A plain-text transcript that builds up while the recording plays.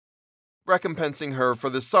recompensing her for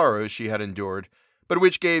the sorrows she had endured, but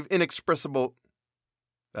which gave inexpressible...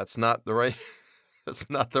 That's not the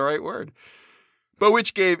right word. But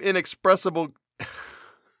which gave inexpressible...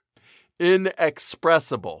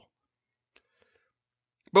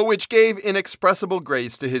 But which gave inexpressible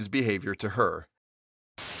grace to his behavior to her,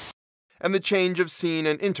 and the change of scene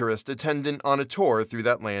and interest attendant on a tour through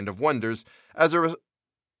that land of wonders I'm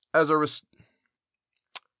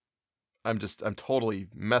totally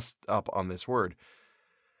messed up on this word.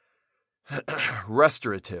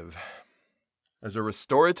 Restorative. As a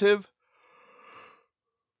restorative?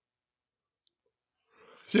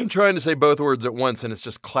 See, I'm trying to say both words at once and it's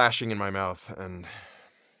just clashing in my mouth, and...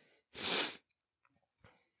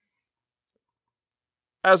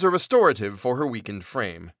 As a restorative for her weakened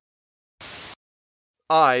frame.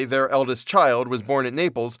 I, their eldest child, was born at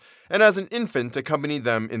Naples, and as an infant accompanied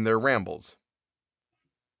them in their rambles.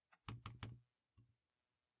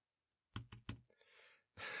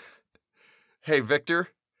 Hey, Victor,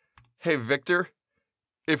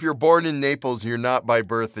 if you're born in Naples, you're not by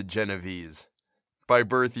birth a Genovese. By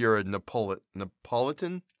birth, you're a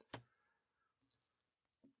Neapolitan?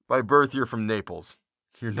 By birth, you're from Naples.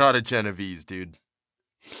 You're not a Genovese, dude.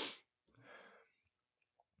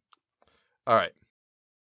 All right.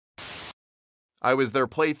 I was their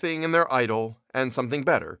plaything and their idol, and something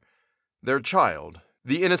better, their child,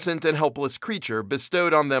 the innocent and helpless creature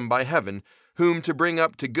bestowed on them by heaven, whom to bring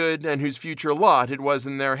up to good and whose future lot it was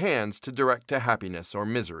in their hands to direct to happiness or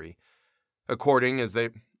misery, according as they...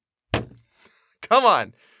 Come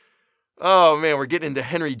on! Oh, man, we're getting into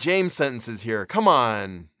Henry James sentences here. Come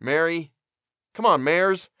on, Mary. Come on,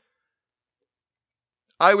 Mares.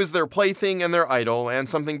 I was their plaything and their idol, and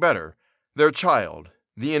something better, their child,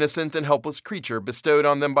 the innocent and helpless creature bestowed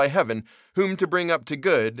on them by heaven, whom to bring up to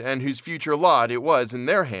good, and whose future lot it was in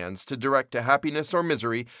their hands to direct to happiness or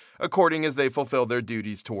misery, according as they fulfilled their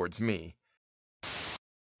duties towards me.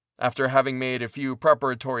 After having made a few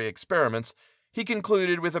preparatory experiments, he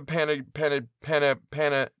concluded with a panegyric?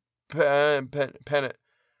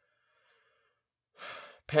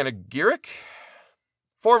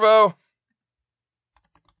 Forvo!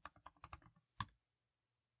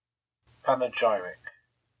 Panegyric.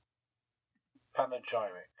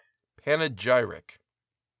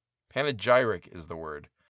 Panegyric is the word.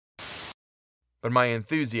 But my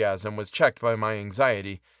enthusiasm was checked by my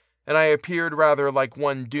anxiety, and I appeared rather like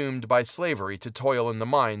one doomed by slavery to toil in the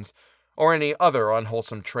mines, or any other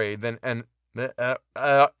unwholesome trade than I'm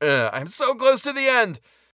so close to the end!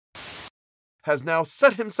 Has now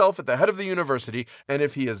set himself at the head of the university, and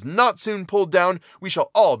if he is not soon pulled down, we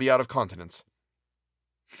shall all be out of countenance.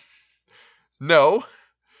 No,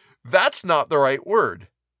 that's not the right word.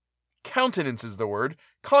 Countenance is the word.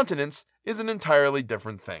 Continence is an entirely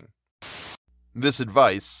different thing. This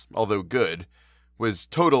advice, although good, was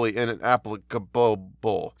totally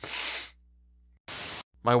inapplicable.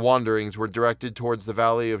 My wanderings were directed towards the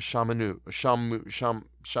valley of Chamonix.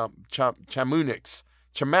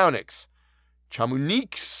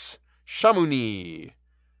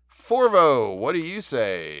 Forvo, what do you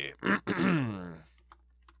say?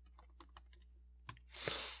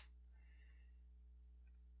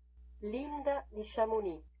 Linda di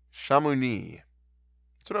Chamonix. Chamonix.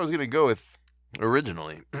 That's what I was going to go with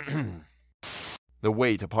originally. The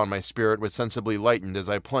weight upon my spirit was sensibly lightened as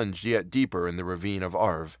I plunged yet deeper in the ravine of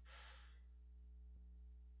Arve.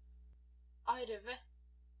 Arve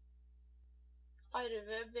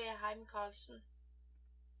Beheim Karlsen.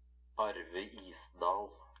 Arve Isdal.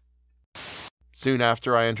 Soon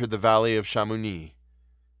after I entered the valley of Chamonix.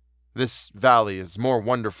 This valley is more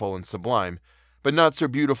wonderful and sublime, but not so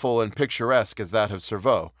beautiful and picturesque as that of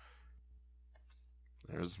Cerveau.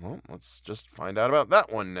 Let's just find out about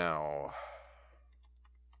that one now.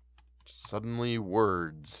 Suddenly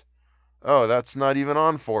words. Oh, that's not even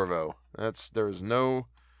on Forvo. There's no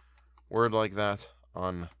word like that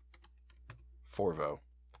on Forvo.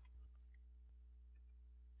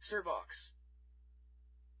 Servox.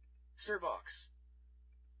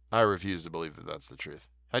 I refuse to believe that that's the truth.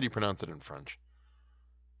 How do you pronounce it in French?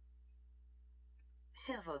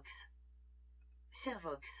 Servox.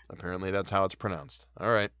 Apparently that's how it's pronounced.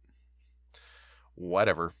 All right.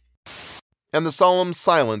 Whatever. And the solemn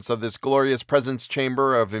silence of this glorious presence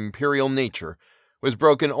chamber of imperial nature was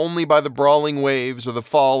broken only by the brawling waves or the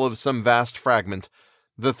fall of some vast fragment,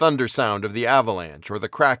 the thunder sound of the avalanche or the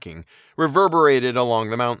cracking, reverberated along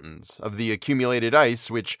the mountains, of the accumulated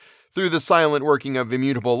ice which, through the silent working of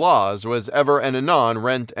immutable laws, was ever and anon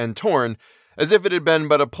rent and torn, as if it had been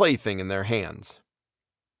but a plaything in their hands.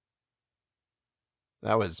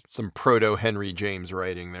 That was some proto-Henry James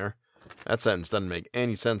writing there. That sentence doesn't make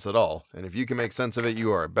any sense at all, and if you can make sense of it,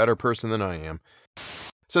 you are a better person than I am.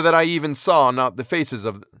 So that I even saw not the faces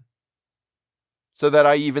of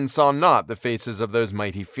those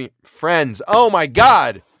mighty friends. Oh my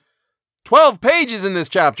God! 12 pages in this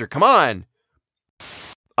chapter, come on!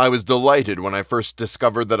 I was delighted when I first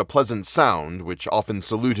discovered that a pleasant sound, which often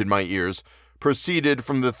saluted my ears, proceeded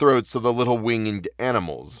from the throats of the little winged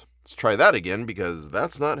animals. Let's try that again, because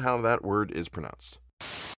that's not how that word is pronounced.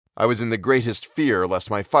 I was in the greatest fear lest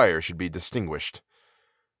my fire should be distinguished.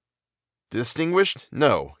 Distinguished?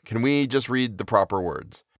 No. Can we just read the proper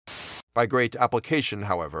words? By great application,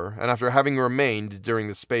 however, and after having remained during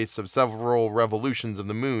the space of several revolutions of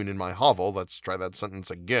the moon in my hovel, let's try that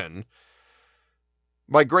sentence again.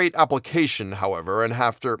 By great application, however, and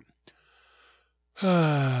after...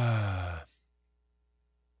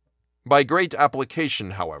 By great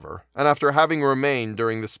application, however, and after having remained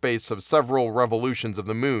during the space of several revolutions of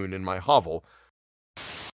the moon in my hovel,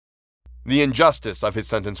 the injustice of his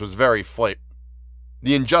sentence was very flagrant.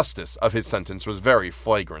 The injustice of his sentence was very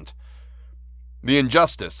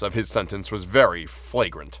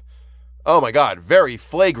flagrant. Oh my God, very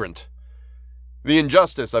flagrant. The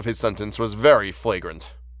injustice of his sentence was very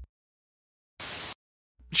flagrant.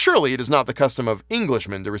 Surely it is not the custom of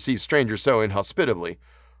Englishmen to receive strangers so inhospitably.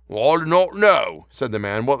 Well, I do not know, said the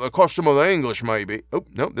man, what the custom of the English may be. Oh,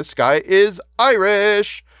 no, this guy is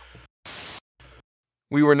Irish.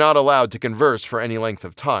 We were not allowed to converse for any length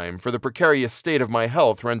of time, for the precarious state of my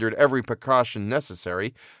health rendered every precaution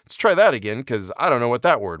necessary. Let's try that again, because I don't know what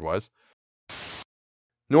that word was.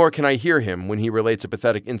 Nor can I hear him when he relates a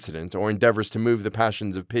pathetic incident, or endeavors to move the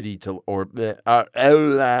passions of pity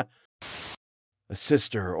a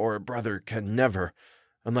sister or a brother can never,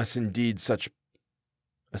 unless indeed such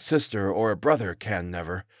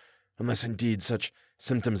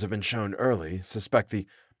symptoms have been shown early, suspect the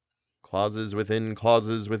clauses within,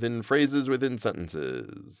 phrases within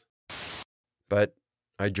sentences. But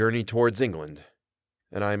I journey towards England,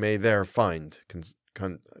 and I may there find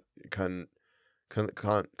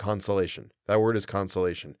consolation. That word is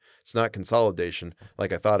consolation. It's not consolidation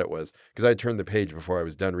like I thought it was, because I turned the page before I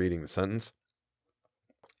was done reading the sentence.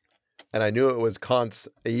 And I knew it was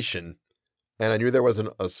consolation, and I knew there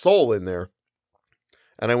wasn't a soul in there.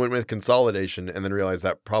 And I went with consolidation and then realized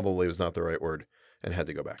that probably was not the right word and had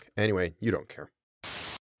to go back. Anyway, you don't care.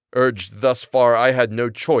 Urged thus far, I had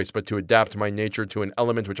no choice but to adapt my nature to an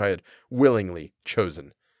element which I had willingly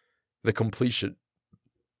chosen. The completion.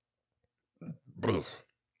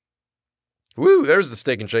 Woo, there's the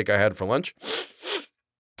steak and shake I had for lunch.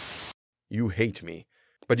 You hate me,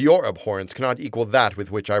 but your abhorrence cannot equal that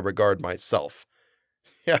with which I regard myself.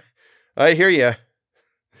 Yeah, I hear you.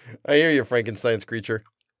 I hear you, Frankenstein's creature.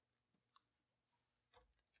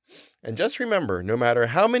 And just remember, no matter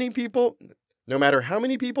how many people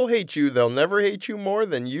hate you, they'll never hate you more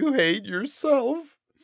than you hate yourself.